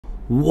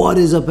What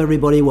is up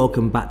everybody,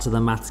 welcome back to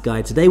the Maths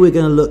Guy. Today we're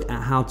going to look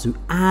at how to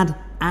add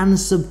and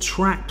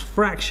subtract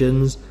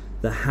fractions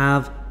that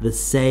have the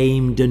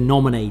same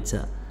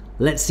denominator.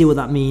 Let's see what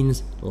that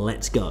means,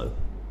 let's go.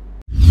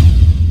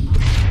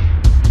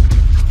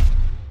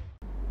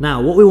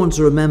 Now what we want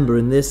to remember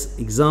in this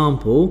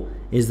example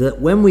is that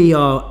when we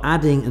are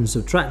adding and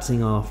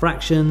subtracting our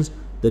fractions,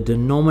 the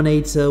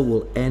denominator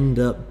will end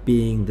up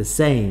being the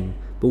same.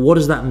 But what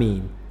does that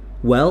mean?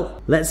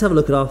 Well, let's have a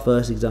look at our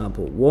first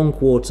example.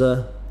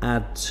 1/4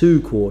 add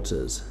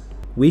 2/4.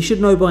 We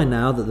should know by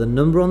now that the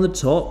number on the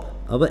top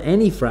of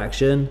any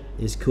fraction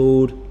is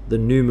called the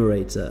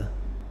numerator,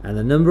 and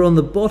the number on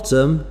the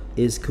bottom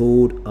is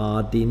called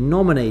our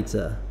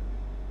denominator.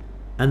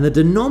 And the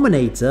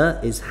denominator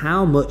is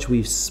how much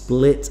we've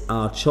split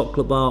our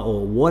chocolate bar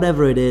or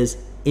whatever it is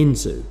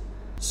into.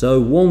 So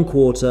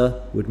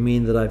 1/4 would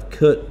mean that I've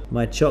cut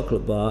my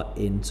chocolate bar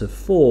into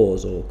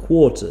 4s or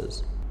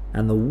quarters.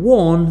 And the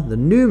 1, the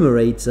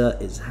numerator,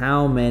 is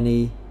how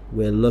many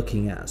we're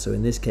looking at. So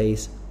in this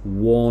case,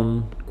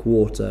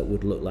 1/4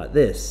 would look like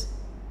this.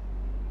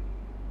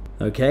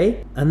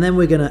 Okay, and then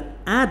we're going to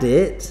add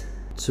it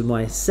to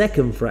my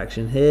second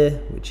fraction here,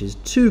 which is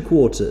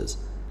 2/4.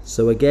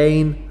 So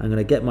again, I'm going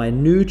to get my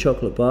new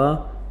chocolate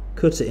bar,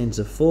 cut it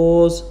into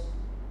 4s,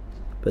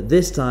 but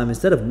this time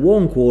instead of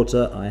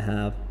 1/4, I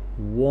have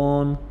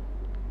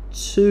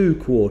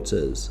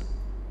 1/2.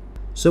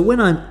 So when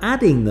I'm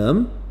adding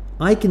them,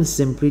 I can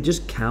simply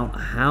just count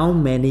how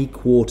many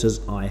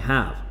quarters I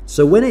have.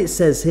 So when it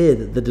says here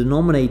that the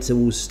denominator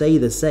will stay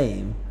the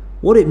same,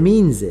 what it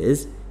means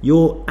is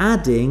you're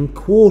adding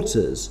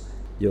quarters.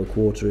 Your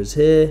quarter is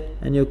here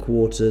and your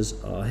quarters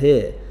are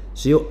here.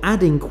 So you're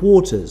adding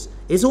quarters.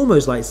 It's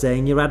almost like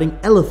saying you're adding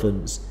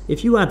elephants.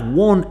 If you add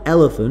 1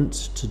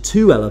 elephant to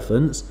 2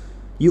 elephants,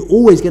 you're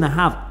always going to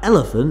have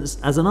elephants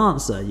as an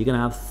answer. You're going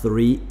to have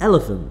 3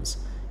 elephants.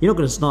 You're not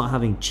going to start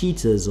having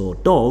cheetahs or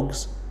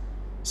dogs.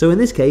 So in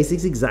this case,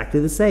 it's exactly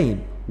the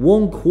same.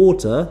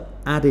 1/4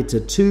 added to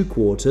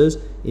 2/4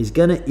 is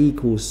going to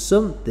equal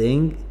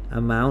something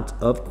amount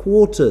of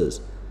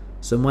quarters.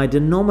 So my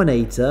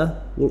denominator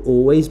will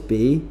always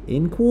be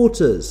in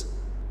quarters,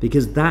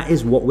 because that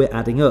is what we're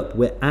adding up.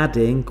 We're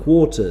adding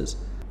quarters.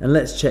 And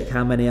let's check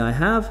how many I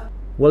have.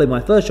 Well, in my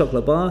first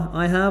chocolate bar,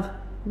 I have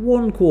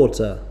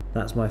 1/4.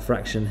 That's my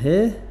fraction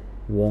here,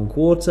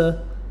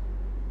 1/4.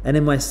 And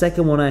in my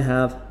second one, I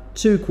have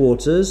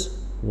 2/4,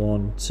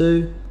 1,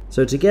 2.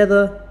 So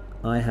together,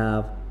 I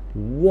have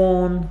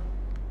 1,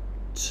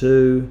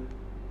 2,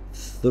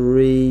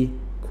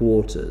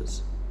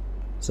 3/4.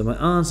 So my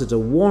answer to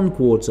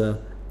 1/4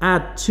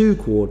 add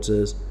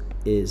 2/4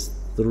 is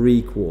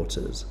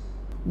 3/4.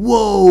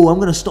 Whoa, I'm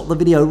going to stop the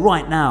video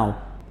right now.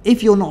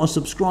 If you're not a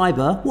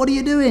subscriber, what are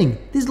you doing?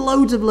 There's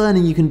loads of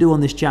learning you can do on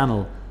this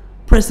channel.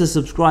 Press the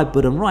subscribe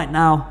button right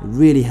now, it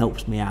really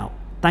helps me out.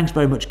 Thanks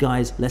very much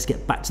guys, let's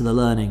get back to the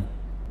learning.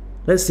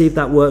 Let's see if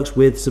that works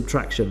with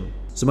subtraction.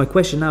 So my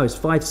question now is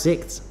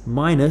 5/6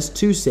 minus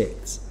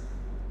 2/6.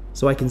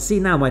 So I can see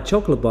now my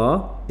chocolate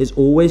bar is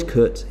always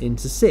cut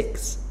into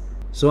 6.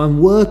 So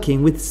I'm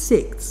working with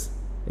 6.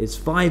 It's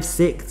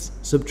 5/6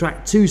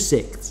 subtract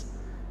 2/6.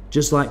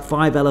 Just like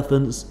 5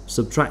 elephants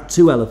subtract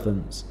 2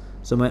 elephants.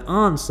 So my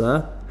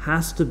answer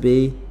has to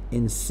be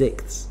in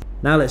 6.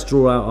 Now let's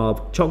draw out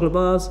our chocolate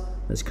bars.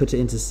 Let's cut it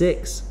into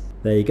 6.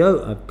 There you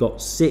go, I've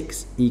got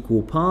 6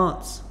 equal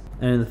parts.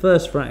 And in the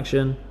first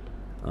fraction,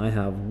 I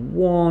have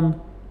 1,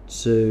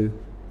 2,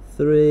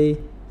 3,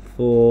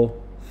 4,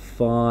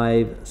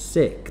 5,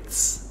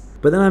 6.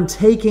 But then I'm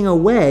taking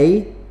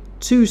away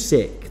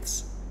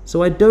 2/6.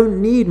 So I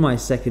don't need my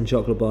second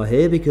chocolate bar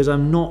here because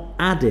I'm not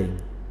adding.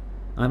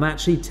 I'm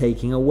actually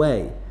taking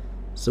away.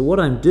 So what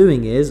I'm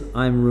doing is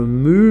I'm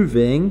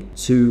removing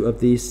 2 of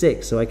these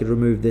 6. So I could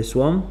remove this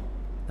one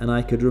and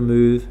I could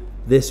remove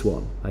this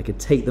one. I could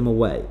take them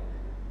away.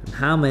 And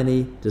how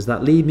many does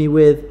that leave me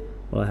with?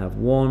 Well, I have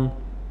 1,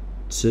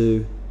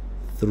 2,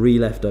 3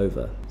 left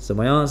over. So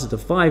my answer to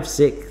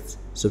 5/6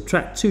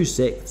 subtract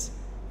 2/6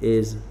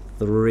 is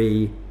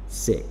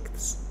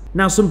 3/6.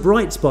 Now some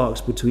bright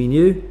sparks between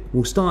you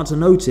will start to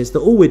notice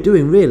that all we're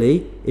doing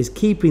really is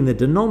keeping the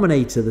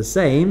denominator the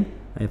same.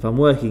 And if I'm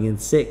working in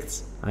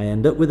 6, I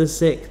end up with a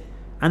 6,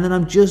 and then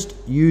I'm just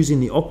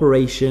using the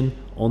operation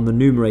on the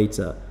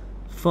numerator.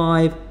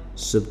 5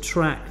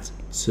 subtract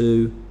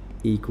 2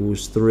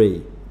 equals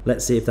 3.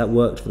 Let's see if that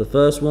worked for the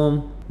first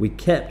one. We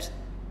kept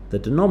the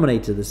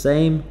denominator the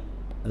same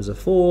as a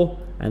 4,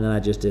 and then I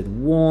just did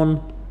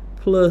 1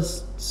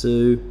 plus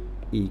 2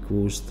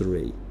 equals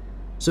 3.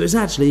 So it's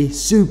actually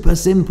super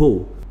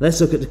simple.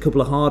 Let's look at a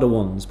couple of harder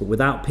ones, but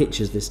without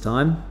pictures this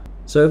time.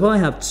 So if I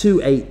have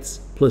 2/8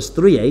 plus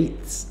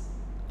 3/8,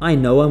 I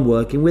know I'm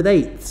working with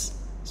 8s.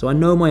 So I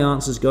know my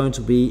answer is going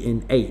to be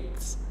in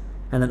 8s.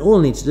 And then all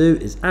I need to do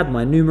is add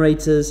my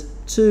numerators.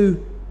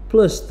 2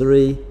 plus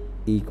 3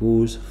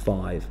 equals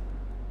 5.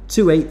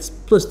 2/8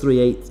 plus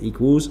 3/8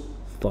 equals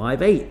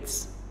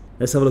 5/8.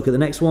 Let's have a look at the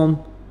next one.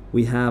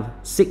 We have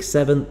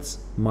 6/7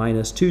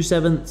 minus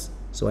 2/7.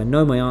 So I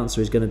know my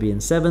answer is going to be in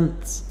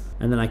sevenths,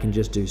 and then I can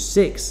just do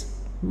 6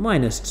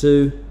 minus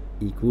 2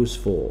 equals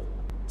 4.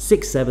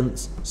 6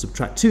 sevenths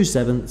subtract 2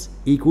 sevenths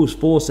equals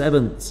 4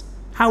 sevenths.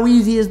 How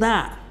easy is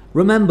that?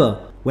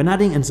 Remember, when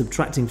adding and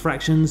subtracting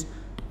fractions,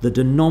 the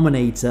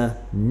denominator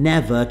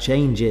never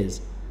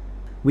changes.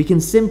 We can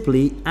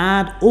simply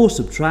add or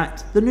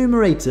subtract the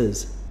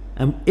numerators.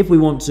 And if we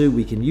want to,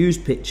 we can use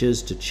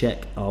pictures to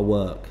check our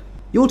work.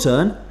 Your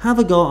turn, have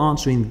a go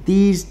answering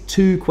these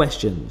 2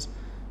 questions.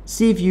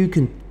 See if you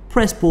can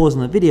press pause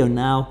on the video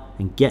now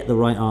and get the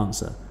right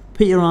answer.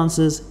 Put your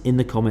answers in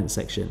the comment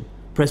section.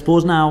 Press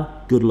pause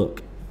now, good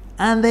luck.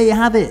 And there you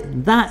have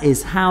it. That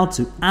is how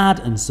to add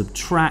and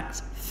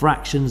subtract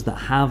fractions that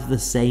have the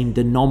same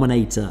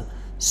denominator.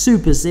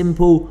 Super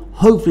simple.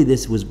 Hopefully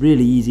this was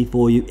really easy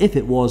for you. If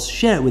it was,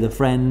 share it with a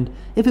friend.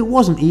 If it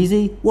wasn't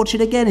easy, watch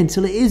it again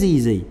until it is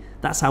easy.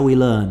 That's how we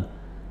learn.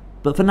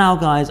 But for now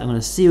guys, I'm going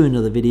to see you in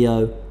another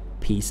video.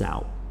 Peace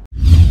out.